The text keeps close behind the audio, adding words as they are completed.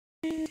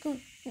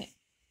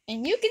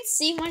and you can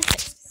see my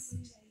face.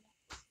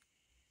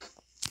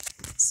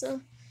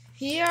 So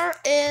here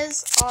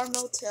is our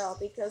motel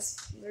because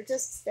we're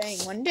just staying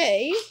one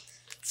day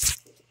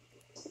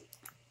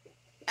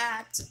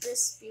at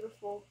this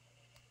beautiful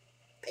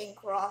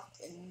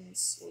Bancroft and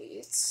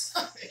Suites.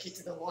 Take you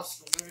to the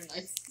washroom, very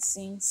nice.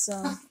 Seeing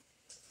some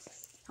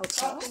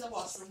hotels. In the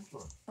washroom.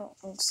 Oh,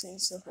 I'm seeing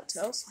some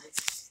hotels.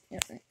 Yeah,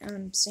 and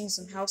I'm seeing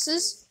some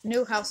houses.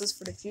 New houses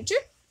for the future.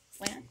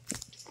 Plan.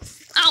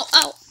 Ow,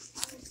 ow!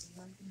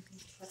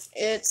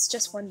 It's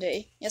just one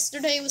day.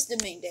 Yesterday was the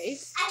main day.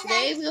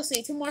 Today we'll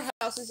see 2 more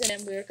houses and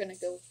then we're gonna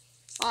go.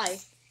 Hi.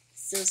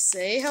 So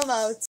say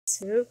hello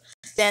to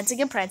Dancing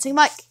and Prancing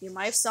Mike. You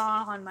might have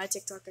saw on my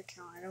TikTok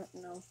account. I don't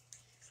know.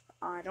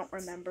 I don't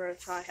remember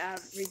if I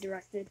have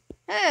redirected.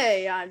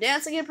 Hey, I'm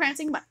Dancing and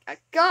Prancing Mike. I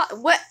got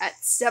wet at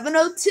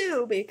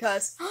 7:02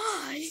 because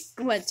I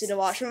went to the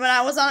washroom and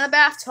I was on a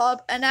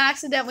bathtub and I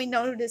accidentally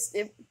noticed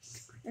it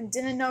and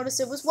didn't notice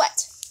it was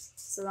wet.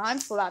 So I'm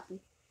flappy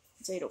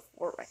potato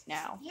 4 right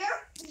now.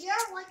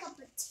 You're like a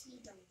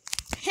potato.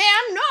 Hey,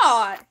 I'm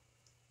not.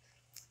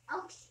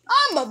 Okay.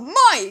 I'm a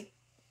Mike.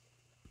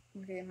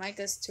 Okay, Mike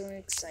is too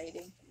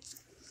exciting.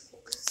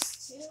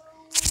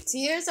 So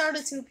here's are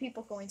the 2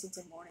 people going to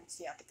Tim Hortons.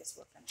 Yeah, because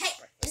we're finished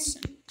breakfast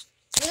soon.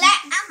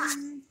 Emma.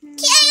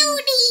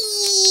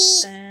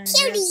 Cutie. And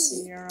Cutie. here's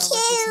Sierra, which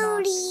is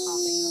not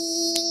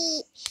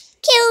popping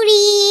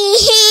Cutie.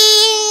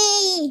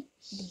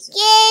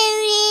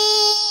 Cutie.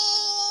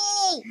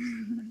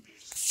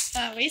 up.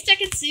 At least I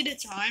can see the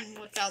time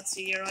without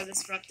Sierra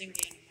disrupting me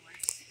anymore.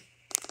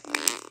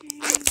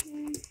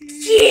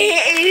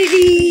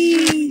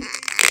 Cutie.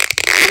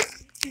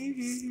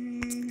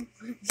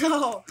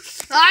 No,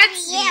 not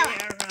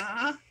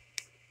Sierra.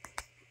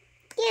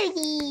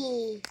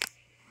 Cutie.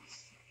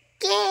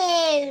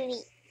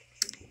 Cutie.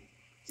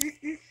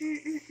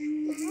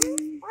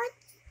 What's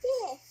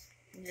this?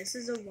 This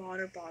is a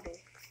water bottle.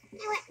 I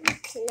want my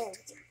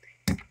clothes.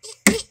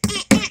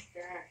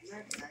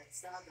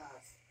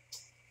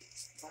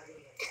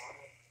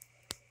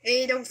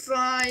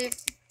 8:05.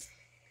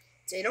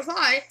 It's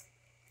 8:05.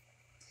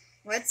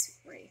 Let's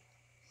wait.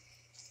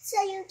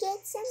 So you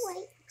get some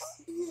weight.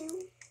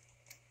 You.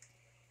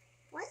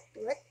 What?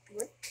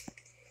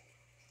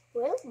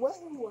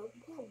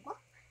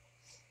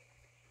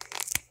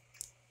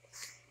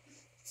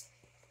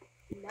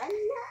 Nana.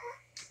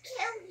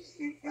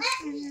 Cutie. There's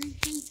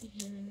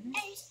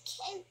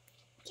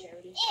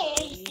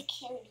the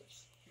cutie.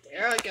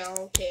 There we go.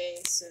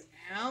 Okay, so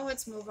now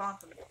let's move on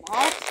from the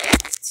cloth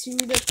to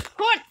the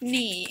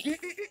Courtney.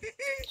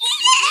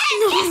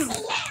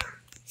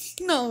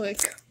 No,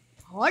 it's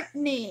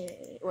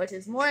Courtney, which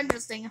is more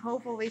interesting.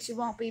 Hopefully, she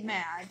won't be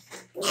mad.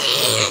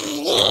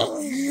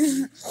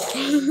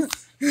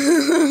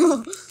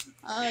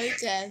 I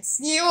can't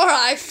see where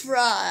I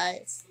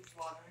fries.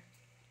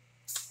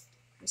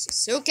 There's a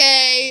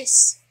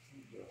suitcase.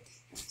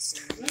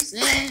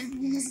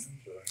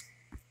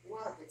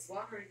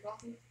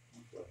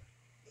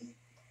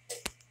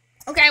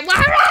 Okay,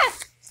 water!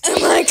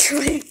 I'm like,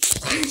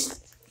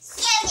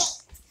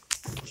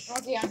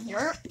 okay, I'm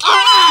here.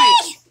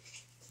 Alright!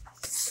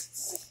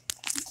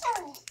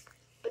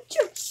 Put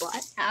your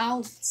butt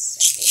out.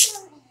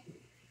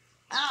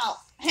 Ow.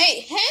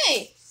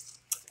 Hey!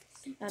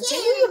 Now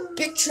take your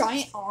big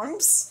giant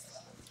arms.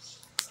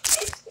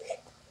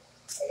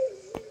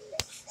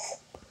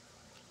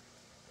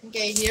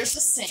 Okay, here's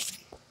the sink.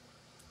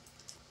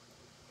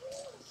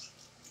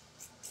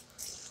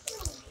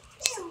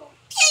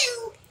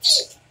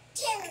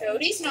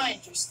 Cody's not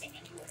interesting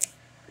anyway.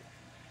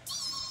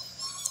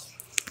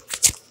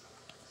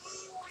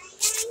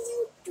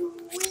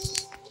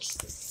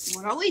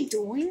 What are we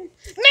doing?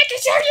 Making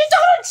sure you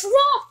don't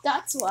drop!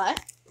 That's what.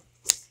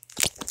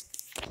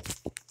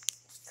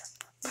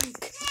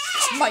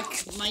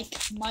 Mike.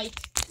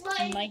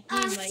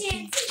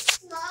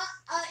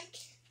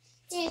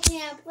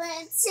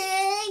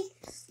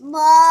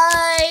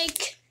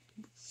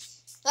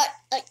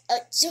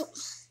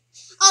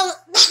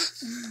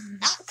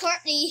 Not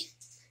Courtney.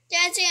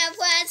 Dancing and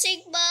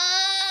Prancing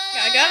Mike.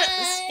 I gotta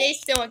stay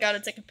still. I gotta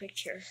take a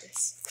picture of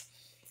this.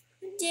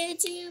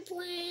 Dancing and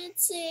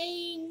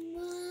Prancing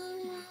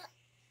Mike.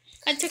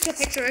 I took a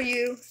picture of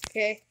you.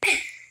 Okay,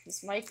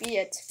 this might be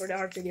it for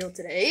our video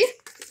today.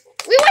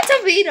 We went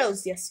to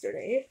Vito's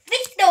yesterday.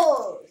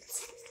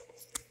 Vito's.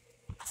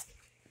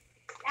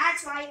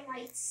 That's why you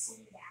might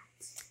see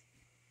that.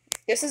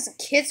 This is a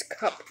kid's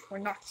cup. We're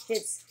not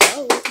kids.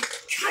 Oh,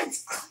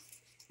 Kids.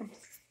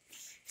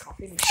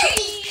 coffee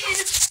machine.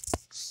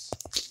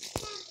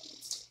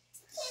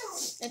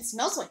 It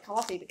smells like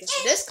coffee because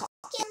it is coffee.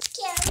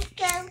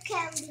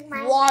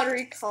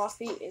 Watery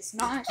coffee is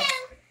not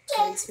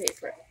Cody's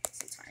favorite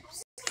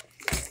sometimes.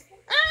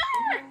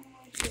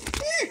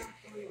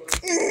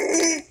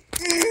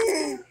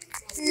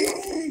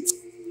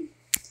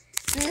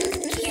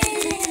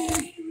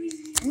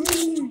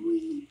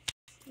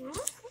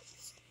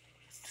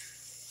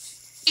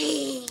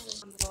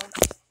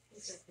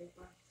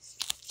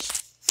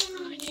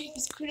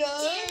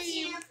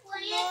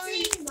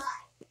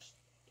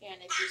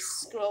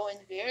 growing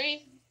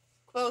very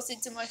close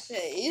into my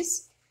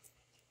face.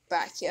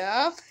 Back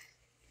up.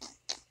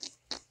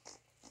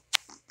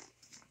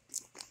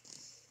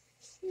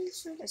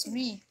 That's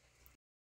me.